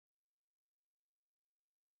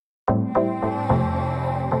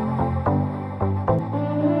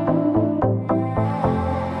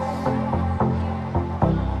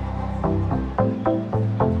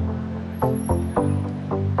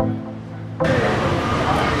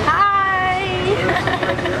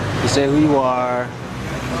say who you are.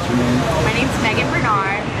 What's your name? My name's Megan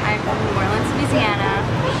Bernard. I'm from New Orleans, Louisiana.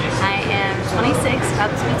 I am 26, about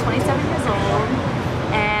to be 27 years old,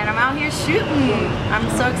 and I'm out here shooting. I'm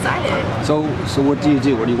so excited. So what do you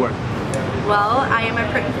do? Where do you work? Well, I am a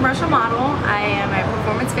print and commercial model. I am a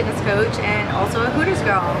performance fitness coach and also a Hooters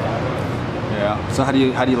girl. Yeah. So how do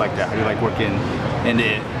you like that? How do you like working in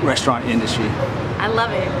the restaurant industry? I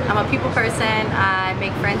love it. I'm a people person. I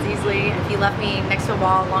make friends easily. If you left me next to a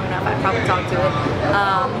wall long enough, I'd probably talk to it.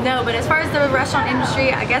 No, but as far as the restaurant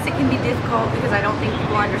industry, I guess it can be difficult because I don't think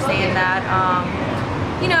people understand that,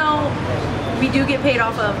 you know, we do get paid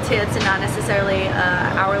off of tips and not necessarily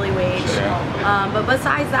hourly wage. But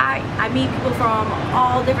besides that, I meet people from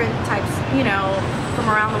all different types, you know, from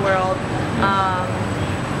around the world.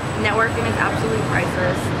 Networking is absolutely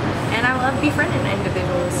priceless. And I love befriending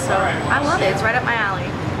individuals, so I love it. It's right up my alley.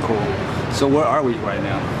 Cool. So where are we right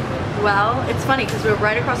now? Well, it's funny because we're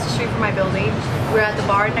right across the street from my building. We're at the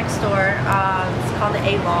bar next door. It's called the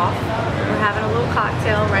A-Loft. We're having a little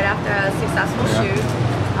cocktail right after a successful shoot.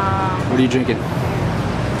 What are you drinking?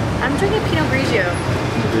 I'm drinking Pinot Grigio.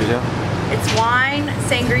 Pinot Grigio? It's wine,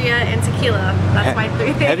 sangria, and tequila. That's my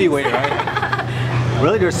three things. Heavyweight, right?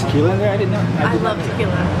 Really? There's tequila in there? I didn't know. I love tequila.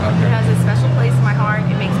 Okay. It has a special place in my heart.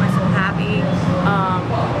 It makes my soul happy.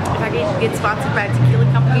 If I could get sponsored by a tequila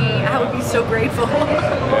company, I would be so grateful.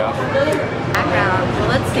 Yeah. Background.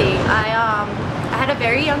 Well, let's see. I had a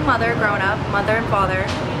very young mother growing up, mother and father.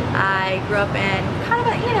 I grew up in kind of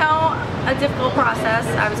a, you know, a difficult process.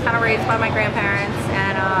 I was kind of raised by my grandparents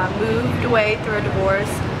and moved away through a divorce,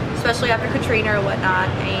 especially after Katrina or whatnot,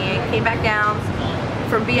 and came back down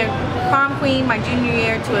from being prom queen my junior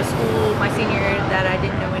year to a school my senior year that I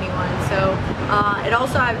didn't know anyone. So it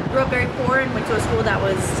also, I grew up very poor and went to a school that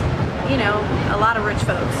was, you know, a lot of rich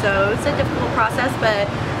folks. So it's a difficult process,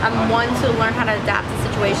 but I'm one to learn how to adapt to the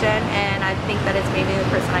situation, and I think that it's made me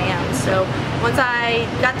the person I am. So once I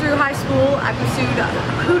got through high school, I pursued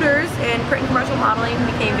Hooters and print and commercial modeling,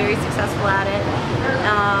 became very successful at it.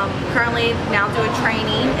 Currently now doing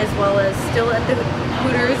training as well as still at the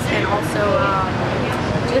Hooters and also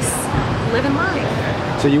just living life.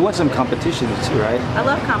 So you won some competitions too, right? I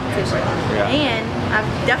love competition. Yeah. And I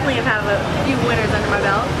definitely have had a few winners under my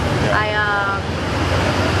belt. Yeah.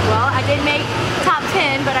 Well, I did make top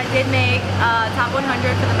 10, but I did make top 100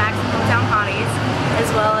 for the Maximum Hometown Hotties, as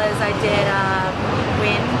well as I did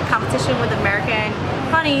win competition with American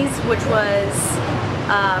Honeys, which was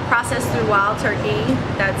processed through wild turkey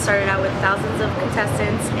that started out with thousands of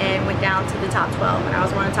contestants and went down to the top 12, and I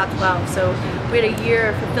was one of the top 12. So we had a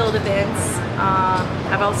year of fulfilled events.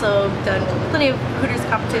 I've also done plenty of Hooters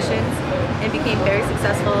competitions and became very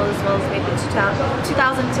successful, as well as made the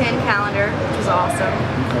 2010 calendar, which was awesome.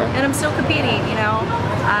 And I'm still competing, you know.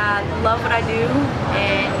 I love what I do,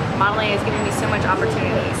 and modeling has given me so much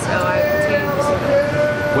opportunity, so I continue to pursue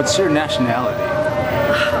it. What's your nationality?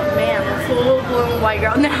 Oh man, I'm a full-blown white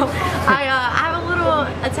girl. No, I have a little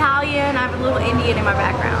Italian, I have a little Indian in my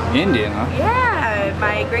background. Indian, huh? Yeah,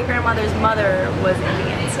 my great-grandmother's mother was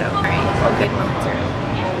Indian, so alright, good material.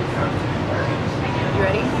 You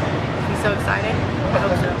ready? You so excited? I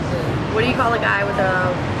hope so. What do you call a guy with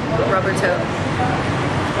a rubber toe?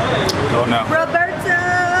 Don't know. Rubber toe!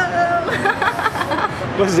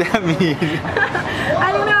 What does that mean?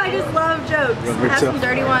 I don't know, I just love jokes. Have some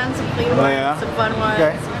dirty ones, some clean ones, some fun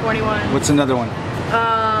ones, some corny ones. What's another one?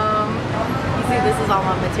 You see, this is all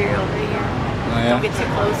my material right here. Oh, yeah? Don't get too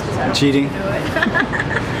close because I don't Cheating. know it.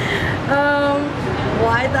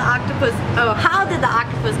 Why the octopus? Oh, how did the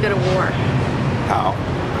octopus go to war? How?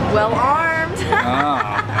 Well armed.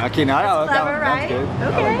 Oh, okay, now that's clever, right? That's good.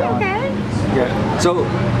 Okay, okay. Yeah. So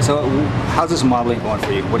how's this modeling going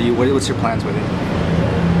for you? What's your plans with it?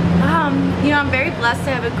 You know, I'm very blessed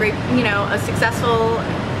to have a great, you know, a successful,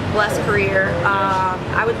 blessed career.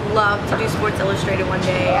 I would love to do Sports Illustrated one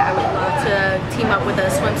day. I would love to team up with a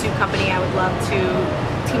swimsuit company. I would love to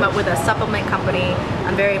team up with a supplement company.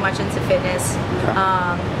 I'm very much into fitness.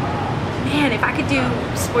 Man, if I could do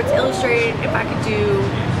Sports Illustrated, if I could do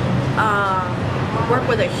work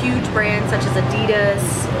with a huge brand such as Adidas,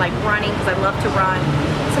 like running, because I love to run,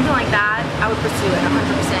 something like that, I would pursue it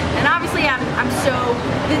 100%. And obviously,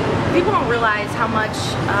 people don't realize how much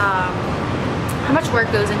work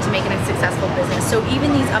goes into making a successful business. So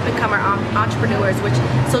even these up-and-comer entrepreneurs, which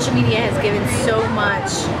social media has given so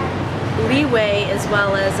much leeway, as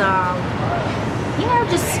well as you know,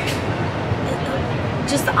 just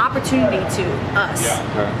the opportunity to us,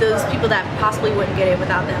 those people that possibly wouldn't get it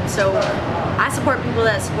without them. So I support people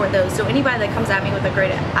that support those. So anybody that comes at me with a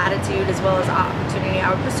great attitude as well as opportunity,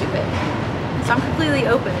 I would pursue it. So I'm completely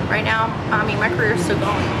open. Right now, I mean, my career is still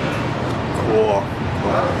going. Cool.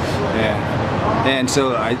 Yeah. And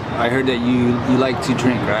so I heard that you like to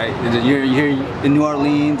drink, right? You're in New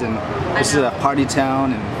Orleans, and this is a party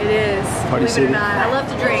town. And it is. Party city. Believe it or not, I love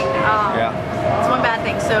to drink. Yeah. It's one bad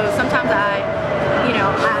thing. So sometimes I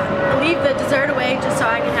leave the dessert away just so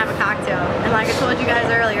I can have a cocktail. And like I told you guys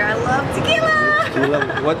earlier, I love tequila.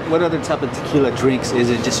 Tequila. What other type of tequila drinks? Is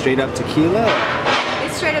it just straight up tequila?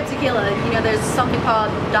 It's straight up tequila. You know, there's something called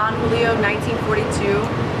Don Julio 1942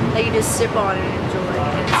 that you just sip on and enjoy.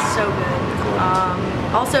 And it's so good.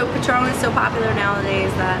 Also, Patron is so popular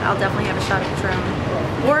nowadays that I'll definitely have a shot of Patron.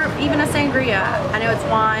 Or even a sangria. I know it's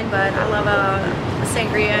wine, but I love a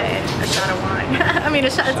sangria and a shot of wine. I mean,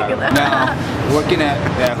 a shot of tequila. Now, working at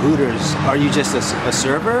Hooters, are you just a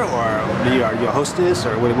server, or are you a hostess,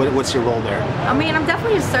 or what's your role there? I mean, I'm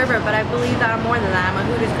definitely a server, but I believe that I'm more than that. I'm a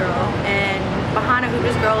Hooters girl, and behind a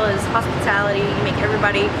Hooters girl is hospitality. You make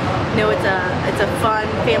everybody know it's a fun,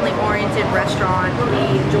 family-oriented restaurant.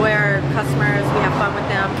 We enjoy our customers. We have fun with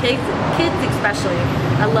them. Kids especially.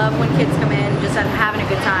 I love when kids come in just having a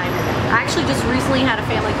good time. I actually just recently had a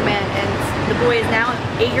family come in, and the boy is now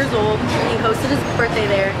 8 years old. He hosted his birthday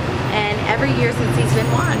there, and every year since he's been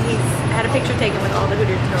one, he's had a picture taken with all the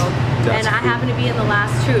Hooters girls. And I happen to be in the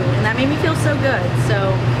last two, and that made me feel so good. So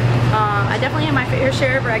I definitely have my fair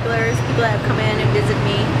share of regulars, people that have come in and visit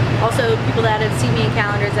me. Also, people that have seen me in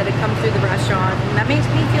calendars that have come through the restaurant, and that makes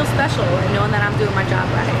me feel special, and knowing that I'm doing my job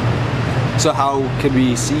right. So how could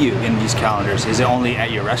we see you in these calendars? Is it only at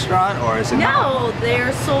your restaurant, or is it No,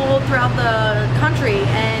 they're sold throughout the country,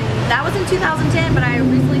 and that was in 2010, but I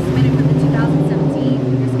recently submitted for the 2017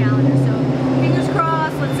 Hooters calendar. So fingers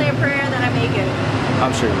crossed, let's say a prayer that I make it.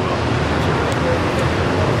 I'm sure you will.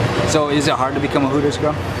 So is it hard to become a Hooters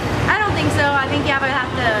girl? I don't think so. I think you have to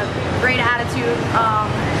have great attitude.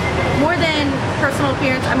 More than personal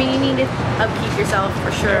appearance, I mean, you need to upkeep yourself for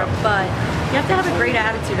sure, but you have to have a great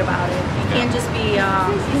attitude about it. You can't just be,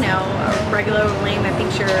 you know, a regular lame that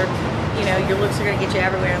thinks your looks are going to get you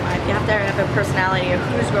everywhere in life. You have to have a personality, a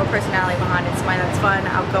Hooters girl personality behind it, somebody that's fun,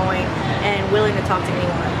 outgoing, and willing to talk to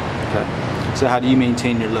anyone. Okay. So how do you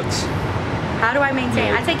maintain your looks? How do I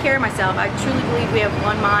maintain? I take care of myself. I truly believe we have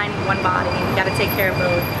one mind, one body. You got to take care of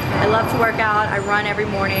both. I love to work out. I run every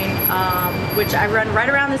morning, which I run right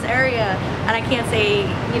around this area, and I can't say,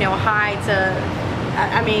 you know, hi to,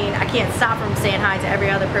 I mean, I can't stop from saying hi to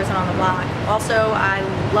every other person on the block. Also, I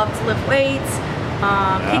love to lift weights.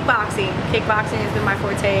 Kickboxing. Kickboxing has been my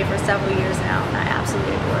forte for several years now, and I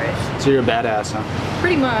absolutely adore it. So you're a badass, huh?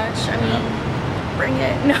 Pretty much. I mean, bring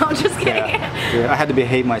it. No, I'm just kidding. Yeah. I had to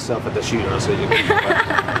behave myself at the shooter, so you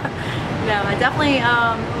No, I definitely,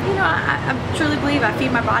 you know, I truly believe I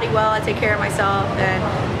feed my body well, I take care of myself, and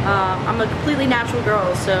I'm a completely natural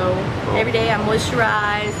girl, so every day I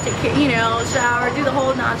moisturize, take care, you know, shower, do the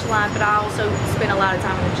whole nonchalant, but I also spend a lot of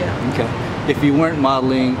time in the gym. Okay. If you weren't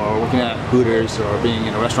modeling or working at Hooters or being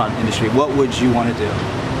in a restaurant industry, what would you want to do?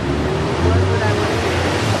 What would I want to do?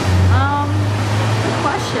 Good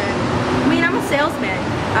question. I mean, I'm a salesman.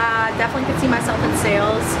 I definitely could see myself in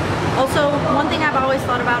sales. Also, one thing I've always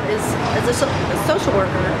thought about is as a social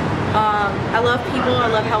worker. I love people, I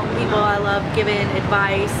love helping people, I love giving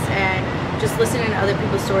advice and just listening to other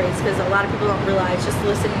people's stories, because a lot of people don't realize just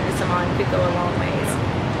listening to someone could go a long ways.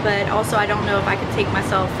 But also, I don't know if I could take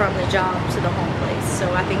myself from the job to the home place,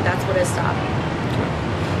 so I think that's what has stopped me. Okay.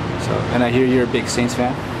 So, and I hear you're a big Saints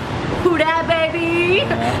fan? Who dat, baby?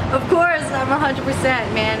 Yeah. Of course, I'm 100%,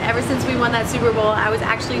 man. Ever since we won that Super Bowl, I was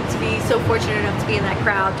actually to be so fortunate enough to be in that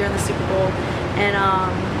crowd during the Super Bowl. And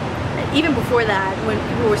even before that, when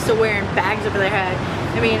people were still wearing bags over their head,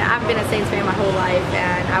 I mean, I've been a Saints fan my whole life,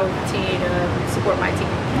 and I will continue to support my team.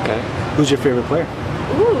 Okay. Who's your favorite player?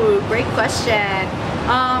 Ooh, great question.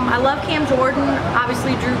 I love Cam Jordan,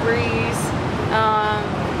 obviously Drew Brees,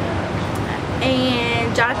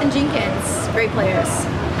 and Jonathan Jenkins, great players.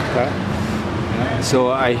 Okay. Yeah.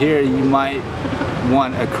 So I hear you might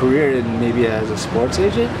want a career in maybe as a sports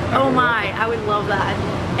agent? Oh my, I would love that.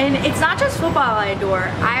 And it's not just football I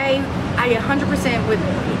adore. I 100% would,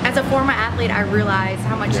 as a former athlete, I realize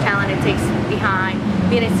how much talent it takes behind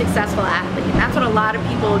being a successful athlete. And that's what a lot of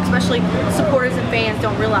people, especially supporters and fans,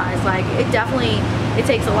 don't realize. Like, it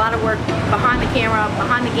takes a lot of work behind the camera,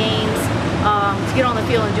 behind the games, to get on the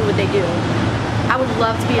field and do what they do. I would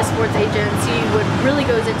love to be a sports agent, see what really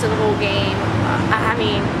goes into the whole game. I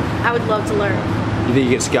mean, I would love to learn. You think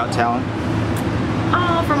you get scout talent?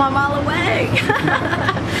 Oh, from a mile away.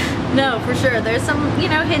 No, for sure. There's some, you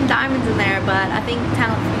know, hidden diamonds in there, but I think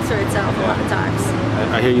talent speaks for itself a lot of times.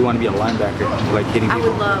 I hear you want to be a linebacker, like hitting people. I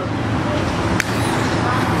would love.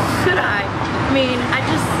 Could I?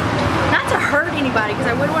 anybody because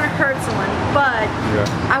I wouldn't want to hurt someone, but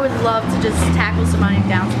I would love to just tackle somebody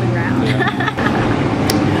down to the ground.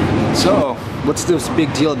 So, what's this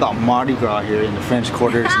big deal about Mardi Gras here in the French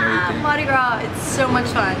Quarters and everything? Mardi Gras, it's so much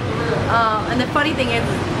fun. And the funny thing is,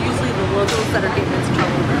 usually the locals that are getting into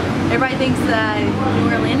trouble. Everybody thinks that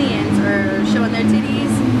New Orleanians are showing their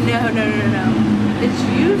titties. No. It's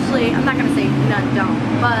usually, I'm not going to say none don't,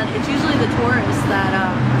 but it's usually the tourists that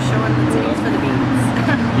are showing the titties for the beads.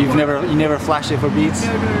 You never flashed it for beads?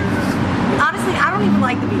 No. Honestly, I don't even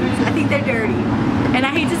like the beads. I think they're dirty. And I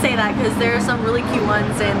hate to say that because there are some really cute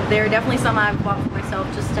ones and there are definitely some I've bought for myself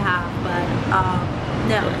just to have, but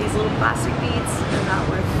no, these little plastic beads are not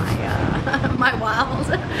worth my while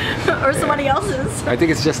or somebody else's. I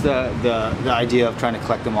think it's just the idea of trying to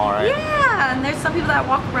collect them all, right? Yeah, and there's some people that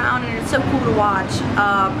walk around and it's so cool to watch.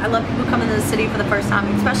 I love people coming to the city for the first time,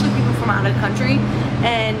 especially people from out of the country.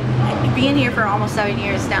 And being here for almost 7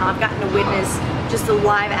 years now, I've gotten to witness just the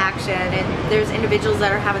live action, and there's individuals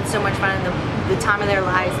that are having so much fun in the time of their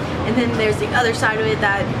lives, and then there's the other side of it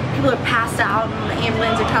that people are passed out and the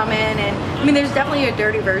ambulance are coming, and I mean there's definitely a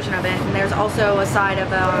dirty version of it, and there's also a side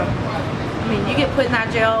of I mean you get put in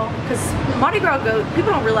that jail because Mardi Gras goes,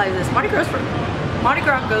 people don't realize this, Mardi Gras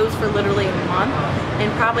goes for literally a month,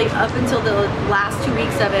 and probably up until the last 2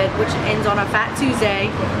 weeks of it, which ends on a Fat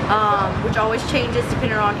Tuesday, which always changes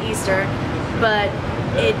depending on Easter, but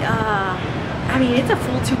it I mean, it's a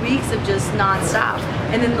full 2 weeks of just non-stop.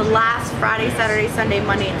 And then the last Friday, Saturday, Sunday,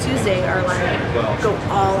 Monday, and Tuesday are like, go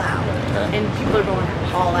all out. And people are going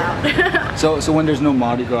all out. So when there's no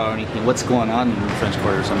Mardi Gras or anything, what's going on in the French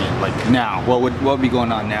Quarters? I mean, like now, what would be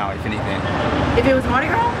going on now, if anything? If it was Mardi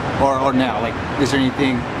Gras? Or now, like, is there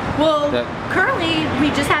anything? Well, currently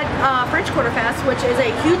we just had French Quarter Fest, which is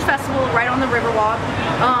a huge festival right on the Riverwalk.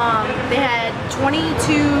 They had 22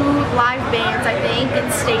 live bands, I think,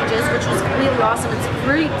 and stages, which was completely awesome. It's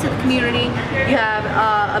free to the community. You have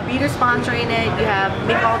a beater sponsoring it. You have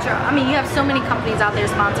Big Ultra. I mean, you have so many companies out there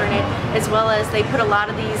sponsoring it, as well as they put a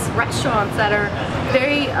lot of these restaurants that are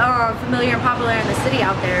very familiar and popular in the city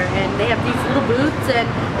out there, and they have these little booths and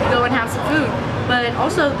you go and have some food. But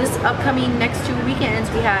also this upcoming next 2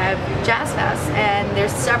 weekends we have Jazz Fest, and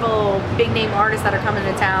there's several big name artists that are coming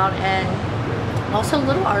to town, and also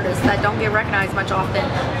little artists that don't get recognized much often,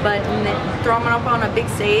 but throw them up on a big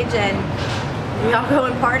stage and we all go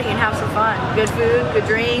and party and have some fun. Good food, good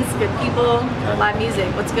drinks, good people, live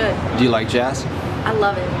music. What's good? Do you like jazz? I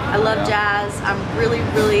love it. I love jazz. I'm really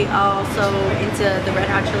also into the Red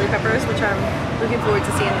Hot Chili Peppers, which I'm looking forward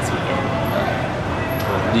to seeing this weekend.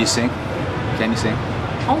 Do you sing? Can you sing?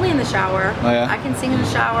 Only in the shower. Oh, yeah? I can sing in the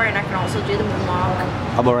shower, and I can also do the moonwalk.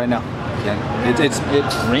 How about right now? Can. It's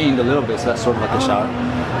rained a little bit, so that's sort of like a shower.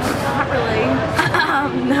 Not really.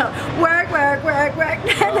 No. Work.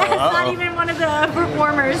 That's not even one of the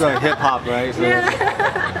performers. It's like hip hop, right? So yeah.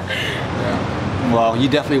 Well, you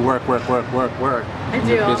definitely work. I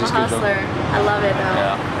do. I'm a hustler. I love it though.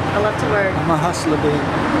 Yeah. I love to work. I'm a hustler, babe.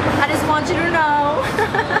 I just want you to know.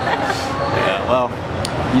 Yeah. Well,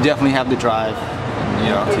 you definitely have the drive,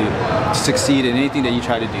 you know, to succeed in anything that you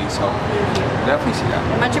try to do. So definitely see that.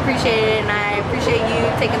 Much appreciated, and I appreciate you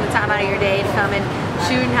taking the time out of your day to come and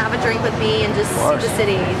shoot and have a drink with me and just see the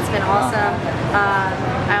city. It's been awesome.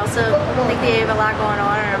 I also think they have a lot going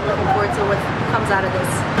on, and I'm looking forward to what comes out of this.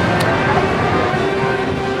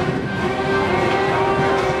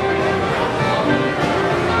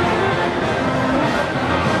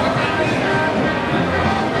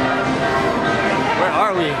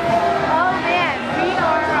 Are we? Oh man, we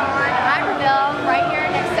are on Iberville, right here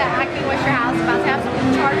next to ACME Oyster House, about to have some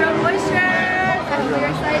charred oysters. I'm super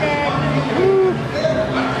excited.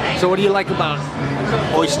 So what do you like about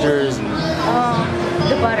oysters? And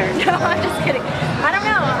The butter. No, I'm just kidding. I don't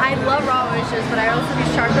know. I love raw oysters, but I also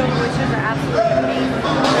these charcoal oysters are absolutely amazing.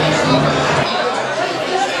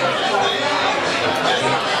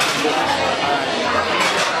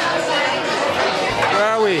 Where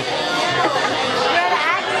are we?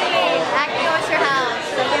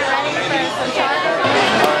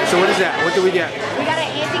 So what is that? What do we get? We got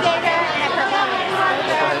an anti-gator and a performance.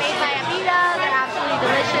 They're made by Avita. They're absolutely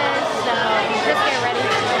delicious. So just get ready.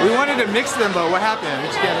 We wanted to mix them, but what happened?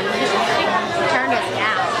 She turned us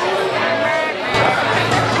down.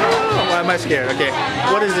 Why am I scared? Okay.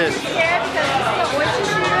 What is this? I'm scared because this is an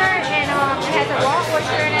oyster shooter, and it has a raw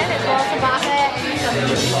oyster in it as well as some vodka and some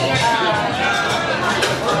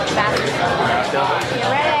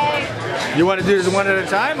Get ready. You want to do this one at a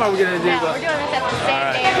time, or are we going to do No, we're doing this at the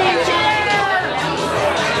same day.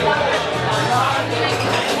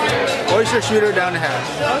 Oyster shooter down the hatch.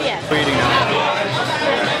 Oh, yes. We're eating now.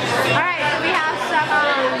 Alright, so we have some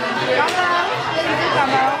gumbo,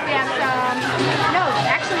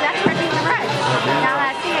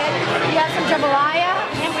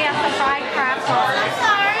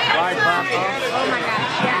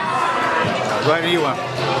 huh?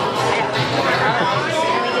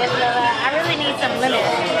 And we get the, I really need some lemon.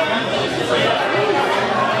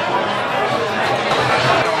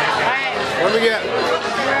 Alright. What do we get?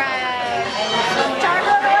 We're at some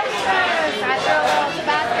charcoal oysters. I threw a little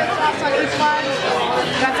Tabasco sauce on each one.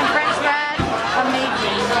 Got some French bread.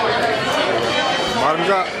 Amazing. Bottoms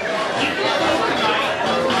up.